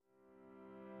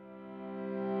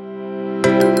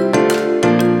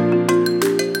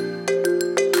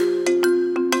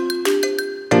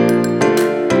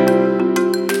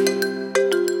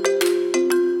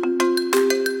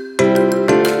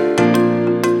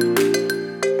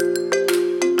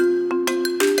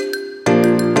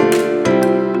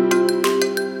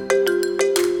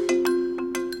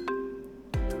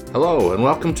and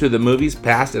welcome to the Movies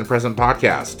Past and Present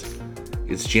podcast.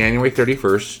 It's January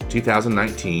 31st,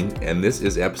 2019, and this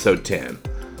is episode 10.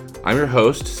 I'm your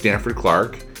host, Stanford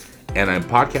Clark, and I'm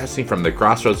podcasting from the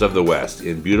Crossroads of the West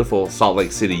in beautiful Salt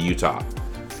Lake City, Utah.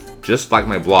 Just like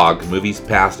my blog,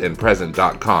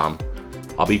 moviespastandpresent.com,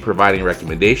 I'll be providing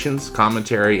recommendations,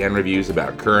 commentary, and reviews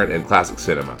about current and classic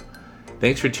cinema.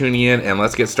 Thanks for tuning in, and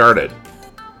let's get started.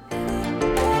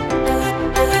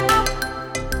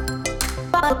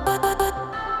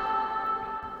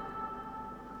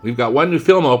 We've got one new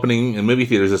film opening in movie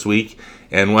theaters this week,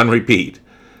 and one repeat.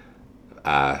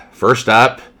 First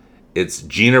up, it's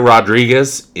Gina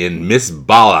Rodriguez in Miss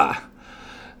Bala.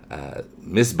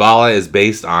 Miss Bala is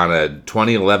based on a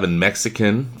 2011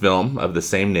 Mexican film of the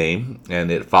same name, and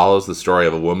it follows the story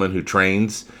of a woman who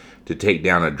trains to take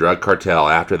down a drug cartel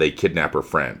after they kidnap her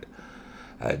friend.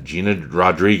 Gina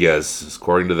Rodriguez,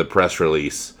 according to the press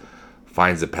release,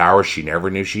 finds the power she never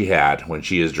knew she had when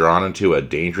she is drawn into a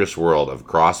dangerous world of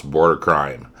cross-border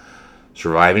crime.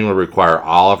 Surviving will require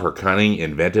all of her cunning,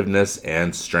 inventiveness,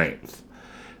 and strength.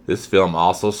 This film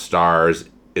also stars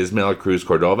Ismael Cruz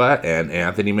Cordova and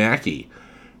Anthony Mackie.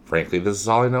 Frankly, this is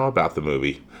all I know about the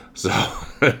movie, so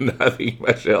nothing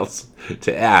much else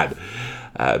to add.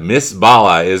 Miss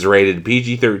Bala is rated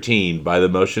PG-13 by the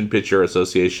Motion Picture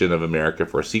Association of America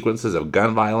for sequences of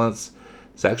gun violence,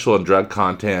 sexual and drug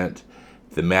content,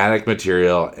 thematic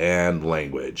material, and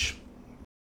language.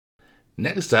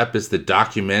 Next up is the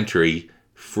documentary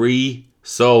Free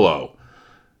Solo.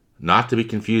 Not to be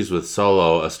confused with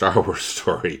Solo, a Star Wars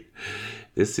story.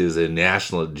 This is a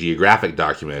National Geographic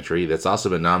documentary that's also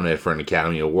been nominated for an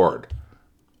Academy Award.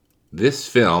 This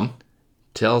film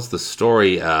tells the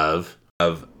story of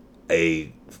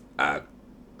a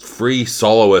free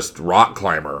soloist rock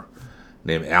climber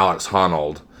named Alex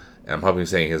Honnold. I'm hoping I'm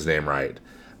saying his name right.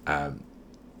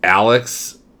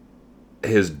 Alex,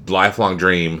 his lifelong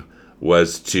dream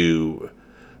was to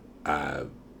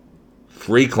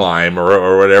free climb,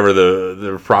 or whatever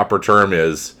the proper term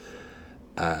is,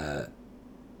 El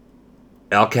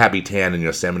Capitan in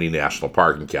Yosemite National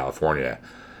Park in California.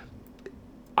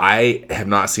 I have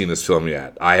not seen this film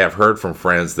yet. I have heard from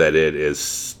friends that it is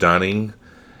stunning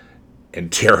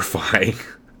and terrifying.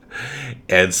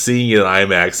 And seeing it in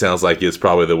IMAX sounds like it's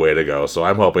probably the way to go. So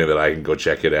I'm hoping that I can go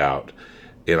check it out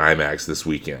in IMAX this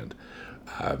weekend.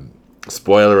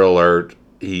 Spoiler alert,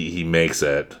 he makes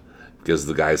it because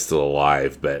the guy's still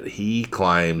alive. But he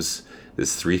climbs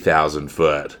this 3,000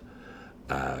 foot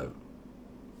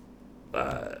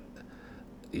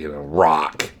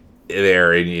rock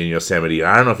there in Yosemite.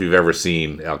 I don't know if you've ever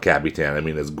seen El Capitan. I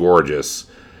mean, it's gorgeous,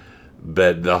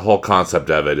 but the whole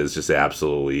concept of it is just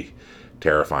absolutely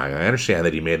terrifying. I understand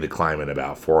that he made the climb in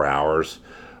about 4 hours,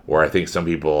 where I think some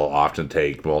people often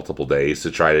take multiple days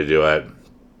to try to do it.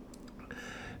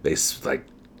 They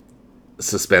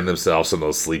suspend themselves in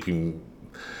those sleeping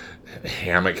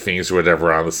hammock things or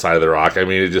whatever on the side of the rock. I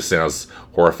mean, it just sounds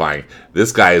horrifying.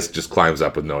 This guy just climbs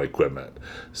up with no equipment.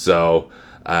 So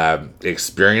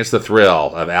experience the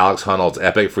thrill of Alex Honnold's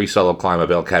epic free solo climb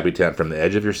of El Capitan from the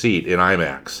edge of your seat in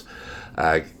IMAX.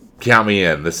 Count me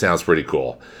in. This sounds pretty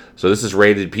cool. So this is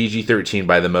rated PG-13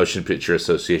 by the Motion Picture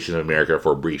Association of America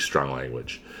for brief, strong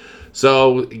language.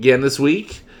 So again, this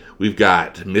week we've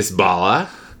got Miss Bala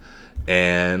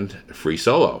and Free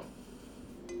Solo.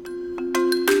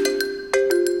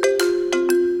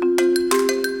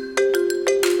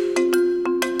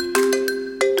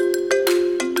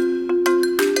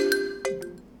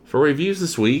 For reviews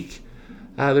this week,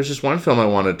 there's just one film I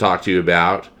want to talk to you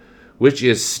about, which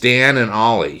is Stan and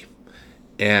Ollie.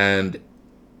 And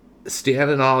Stan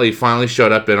and Ollie finally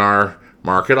showed up in our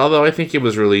market, although I think it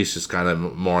was released just kind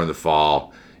of more in the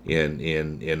fall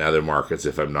in other markets,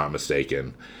 if I'm not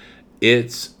mistaken.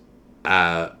 It's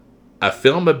a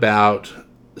film about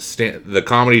the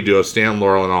comedy duo Stan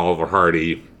Laurel and Oliver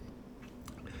Hardy,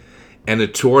 and a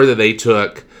tour that they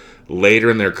took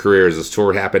later in their careers. This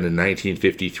tour happened in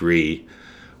 1953,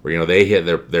 where they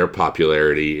hit their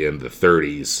popularity in the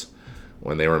 30s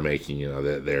when they were making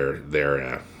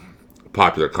their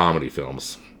popular comedy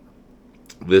films.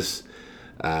 This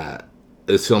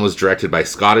film is directed by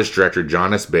Scottish director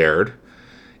John S. Baird.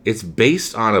 It's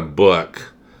based on a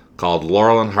book called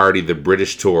Laurel and Hardy: The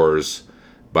British Tours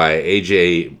by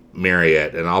A.J.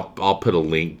 Marriott, and I'll put a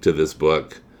link to this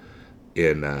book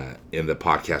in the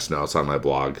podcast notes on my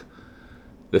blog.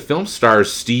 The film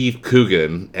stars Steve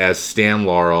Coogan as Stan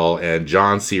Laurel and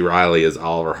John C. Reilly as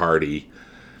Oliver Hardy.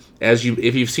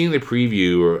 If you've seen the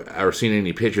preview or seen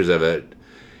any pictures of it,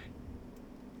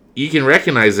 you can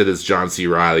recognize it as John C.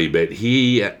 Reilly, but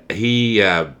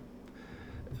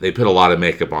they put a lot of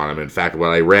makeup on him. In fact, what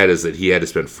I read is that he had to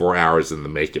spend 4 hours in the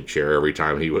makeup chair every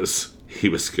time he was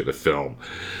going to film.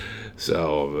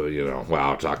 So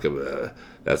wow, talk about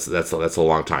that's a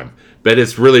long time. But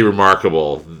it's really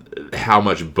remarkable how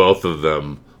much both of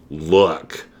them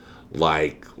look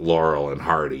like Laurel and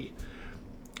Hardy.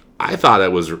 I thought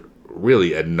it was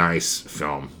really a nice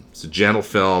film. It's a gentle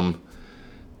film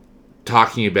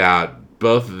talking about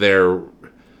both their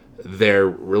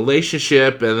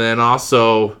relationship and then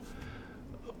also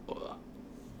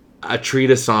a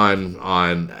treatise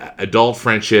on adult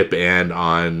friendship and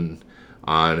on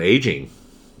aging.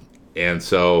 And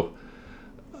so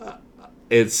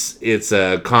it's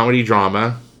a comedy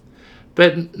drama,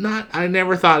 but I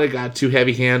never thought it got too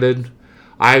heavy-handed.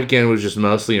 I again was just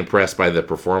mostly impressed by the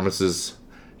performances.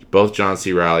 Both John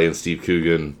C. Reilly and Steve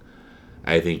Coogan,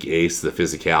 I think, ace the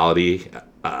physicality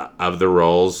of the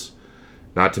roles.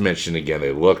 Not to mention, again,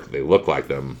 they look like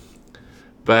them,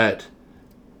 but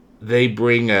they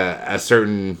bring a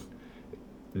certain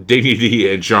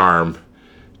dignity and charm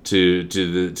to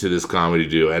this comedy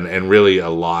duo, and really a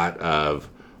lot of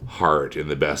heart in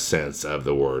the best sense of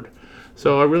the word.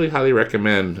 So I really highly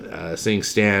recommend seeing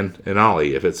Stan and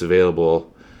Ollie if it's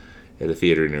available at a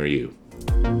theater near you.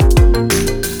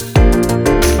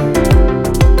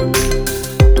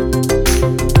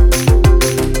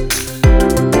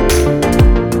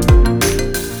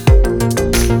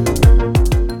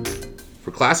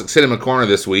 For Classic Cinema Corner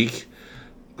this week,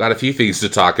 got a few things to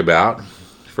talk about.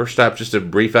 First up, just a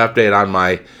brief update on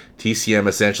my TCM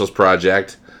Essentials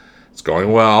project. It's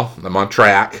going well. I'm on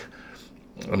track.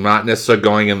 I'm not necessarily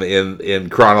going in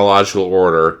chronological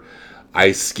order.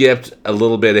 I skipped a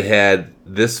little bit ahead.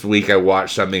 This week I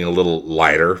watched something a little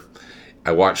lighter.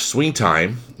 I watched Swing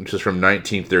Time, which is from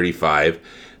 1935.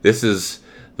 This is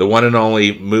the one and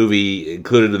only movie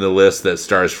included in the list that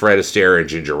stars Fred Astaire and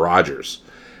Ginger Rogers,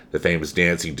 the famous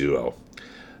dancing duo.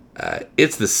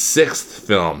 It's the 6th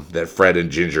film that Fred and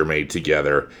Ginger made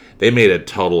together. They made a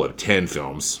total of 10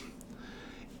 films.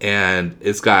 And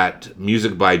it's got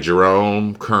music by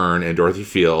Jerome Kern and Dorothy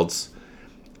Fields,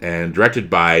 and directed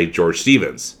by George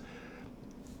Stevens.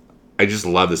 I just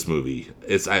love this movie.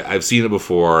 I've seen it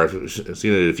before. I've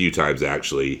seen it a few times,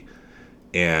 actually.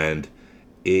 And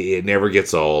it never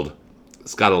gets old.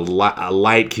 It's got a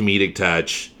light comedic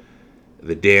touch.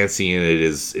 The dancing in it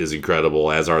is incredible,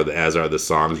 as are the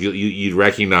songs. You'd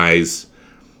recognize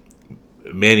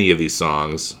many of these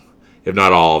songs, if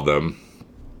not all of them.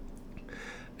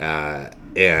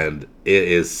 And it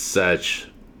is such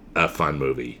a fun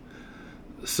movie.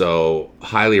 So,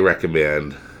 highly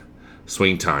recommend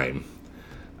Swing Time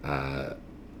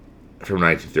from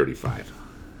 1935.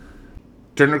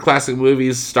 Turner Classic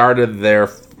Movies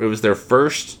it was their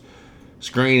first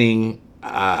screening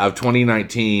of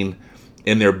 2019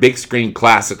 in their Big Screen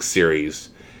Classics series.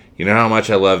 You know how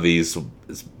much I love these.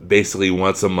 It's basically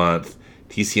once a month,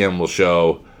 TCM will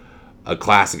show a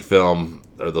classic film,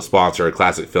 or they'll sponsor a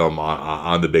classic film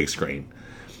on the big screen.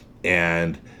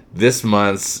 And this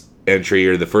month's entry,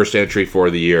 or the first entry for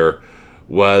the year,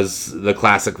 was the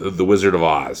classic The Wizard of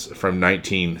Oz from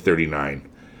 1939.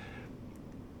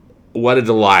 What a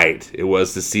delight it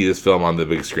was to see this film on the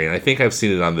big screen. I think I've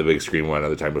seen it on the big screen one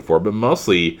other time before, but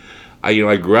mostly, I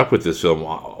grew up with this film,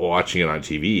 watching it on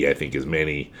TV. I think as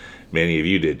many of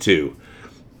you did too.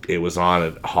 It was on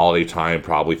at holiday time,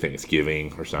 probably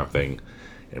Thanksgiving or something,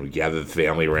 and we gathered the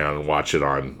family around and watch it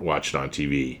on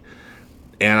TV.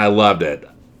 And I loved it.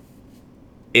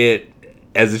 It,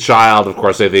 as a child, of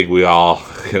course, I think we all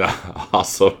can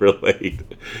also relate.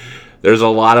 There's a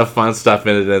lot of fun stuff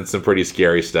in it and some pretty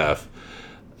scary stuff.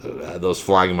 Those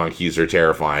flying monkeys are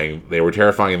terrifying. They were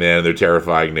terrifying then, and they're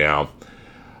terrifying now.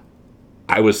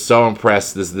 I was so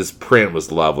impressed. This print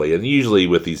was lovely, and usually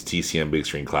with these TCM Big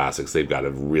Screen Classics, they've got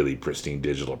a really pristine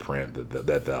digital print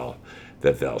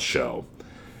that they'll show,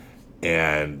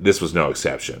 and this was no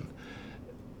exception.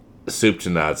 Soup to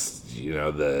nuts,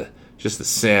 the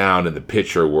sound and the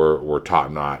picture were top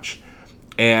notch,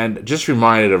 and just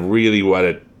reminded of really what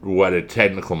a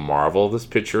technical marvel this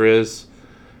picture is.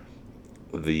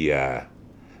 The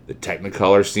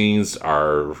Technicolor scenes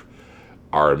are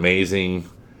amazing.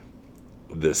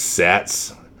 The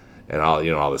sets and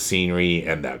all the scenery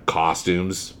and the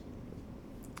costumes,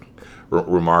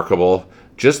 remarkable.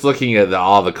 Just looking at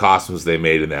all the costumes they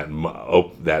made in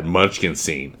that Munchkin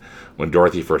scene when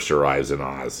Dorothy first arrives in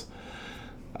Oz.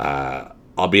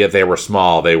 Albeit they were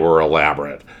small, they were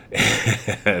elaborate,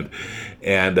 and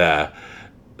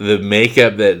the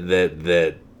makeup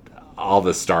that all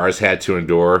the stars had to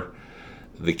endure.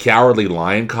 The Cowardly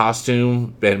Lion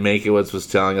costume Ben Mankiewicz was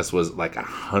telling us was like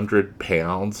 100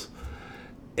 pounds,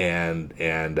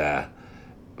 and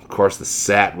of course the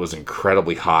set was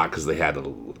incredibly hot because they had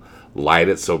to light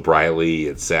it so brightly,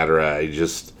 etc.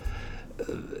 Just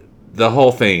the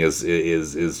whole thing is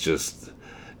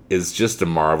just a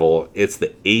marvel. It's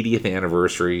the 80th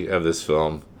anniversary of this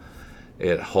film.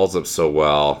 It holds up so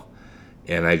well,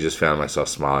 and I just found myself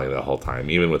smiling the whole time,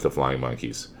 even with the flying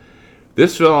monkeys.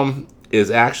 This film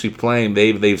is actually playing.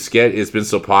 It's been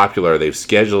so popular they've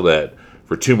scheduled it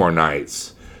for 2 more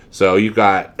nights. So you've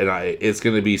got, it's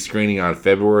going to be screening on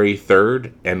February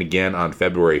 3rd and again on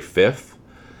February 5th.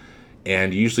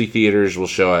 And usually theaters will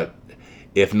show it,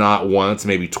 if not once,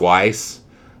 maybe twice,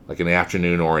 like an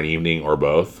afternoon or an evening or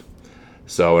both.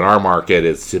 So in our market,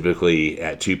 it's typically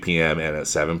at 2 p.m. and at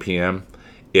 7 p.m.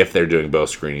 if they're doing both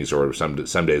screenings, or some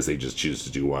days they just choose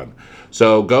to do one.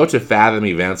 So go to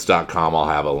fathomevents.com. I'll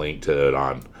have a link to it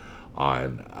on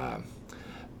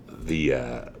the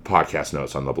podcast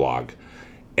notes on the blog.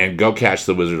 And go catch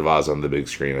The Wizard of Oz on the big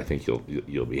screen. I think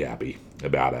you'll be happy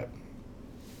about it.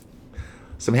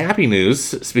 Some happy news,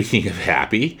 speaking of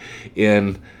happy,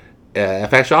 in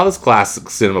fact, all this classic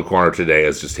cinema corner today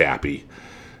is just happy.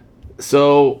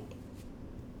 So,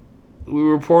 we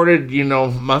reported,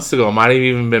 months ago, it might have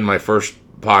even been my first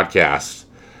podcast,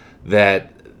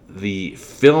 that the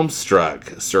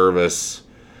Filmstruck service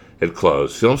had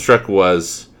closed. Filmstruck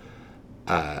was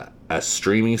a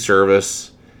streaming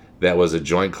service that was a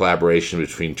joint collaboration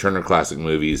between Turner Classic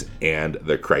Movies and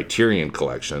the Criterion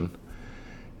Collection.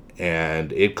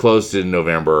 And it closed in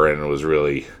November, and it was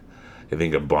really, I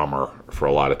think, a bummer for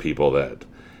a lot of people that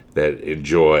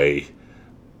enjoy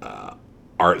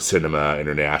art cinema,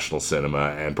 international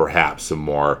cinema, and perhaps some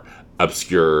more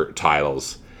obscure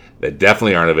titles that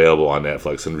definitely aren't available on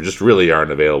Netflix and just really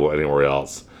aren't available anywhere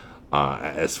else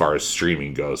as far as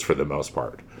streaming goes for the most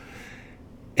part.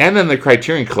 And then the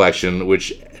Criterion Collection,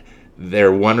 which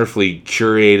they're wonderfully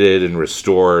curated and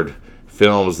restored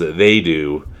films that they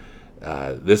do.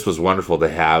 This was wonderful to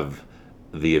have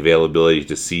the availability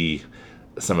to see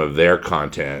some of their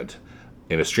content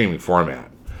in a streaming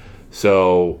format.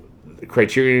 So the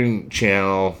Criterion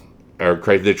Channel, or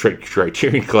the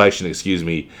Criterion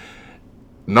Collection,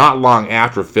 not long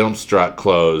after Filmstruck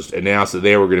closed, announced that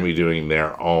they were going to be doing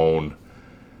their own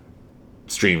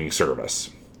streaming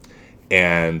service.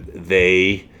 And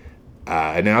they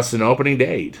announced an opening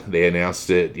date. They announced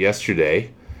it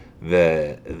yesterday.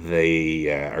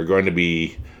 They are going to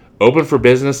be open for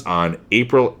business on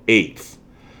April 8th.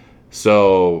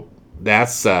 So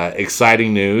that's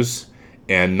exciting news,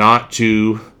 and not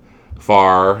too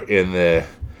far in the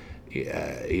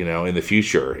in the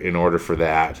future in order for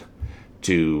that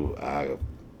to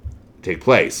take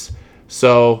place.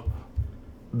 So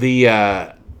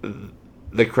the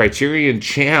Criterion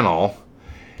Channel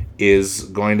is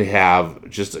going to have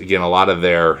just, again, a lot of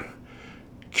their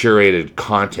curated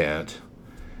content,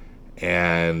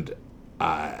 and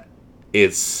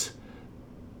it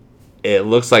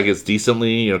looks like it's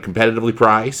decently, competitively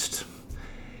priced.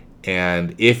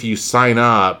 And if you sign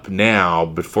up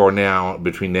between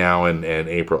now and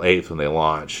April 8th when they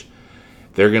launch,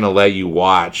 they're going to let you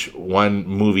watch one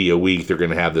movie a week. They're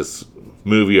going to have this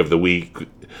movie of the week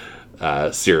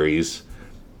series,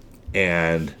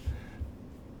 and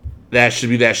that should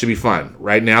be fun.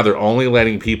 Right now, they're only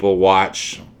letting people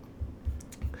watch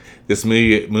this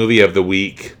movie of the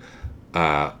week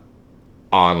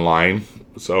online.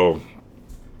 So,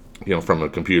 from a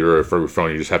computer or from a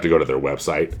phone, you just have to go to their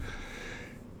website.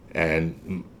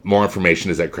 And more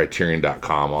information is at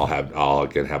criterion.com. I'll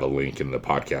again have a link in the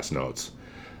podcast notes.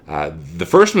 The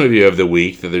first movie of the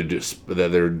week that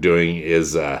they're doing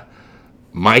is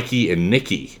Mikey and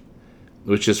Nicky,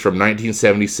 which is from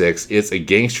 1976. It's a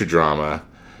gangster drama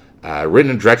written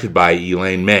and directed by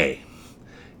Elaine May.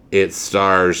 It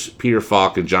stars Peter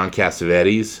Falk and John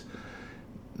Cassavetes.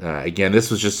 Again,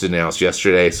 this was just announced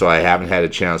yesterday, so I haven't had a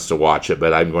chance to watch it,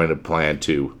 but I'm going to plan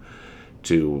to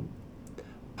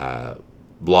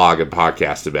blog and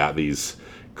podcast about these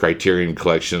Criterion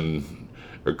Collection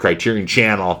or Criterion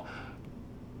Channel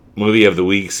Movie of the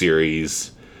Week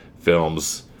series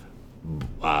films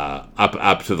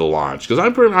up to the launch, because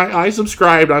I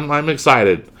subscribed. I'm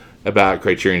excited about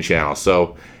Criterion Channel.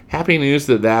 So happy news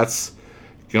that's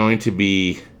going to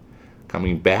be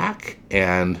coming back,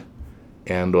 and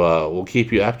we'll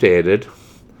keep you updated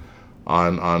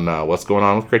on what's going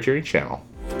on with Criterion Channel.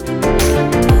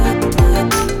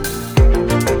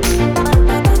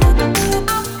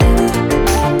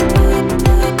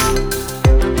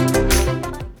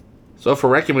 So for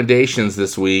recommendations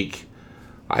this week,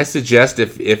 I suggest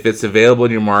if it's available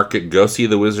in your market, go see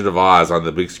The Wizard of Oz on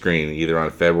the big screen, either on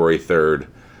February 3rd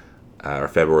or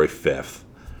February 5th.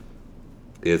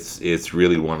 it's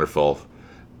really wonderful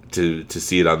to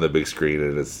see it on the big screen,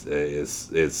 and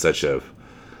it's such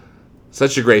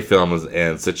a great film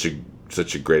and such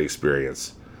a great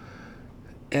experience.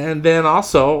 And then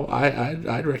also,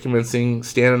 I'd recommend seeing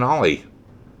Stan and Ollie.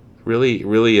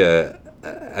 Really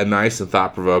a nice and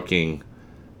thought-provoking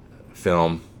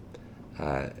film,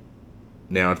 now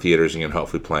in theaters and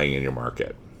hopefully playing in your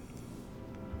market.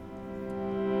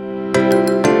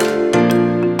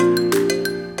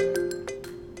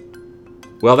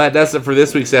 Well, that does it for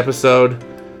this week's episode.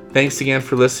 Thanks again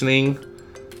for listening.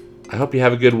 I hope you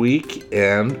have a good week,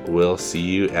 and we'll see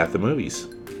you at the movies.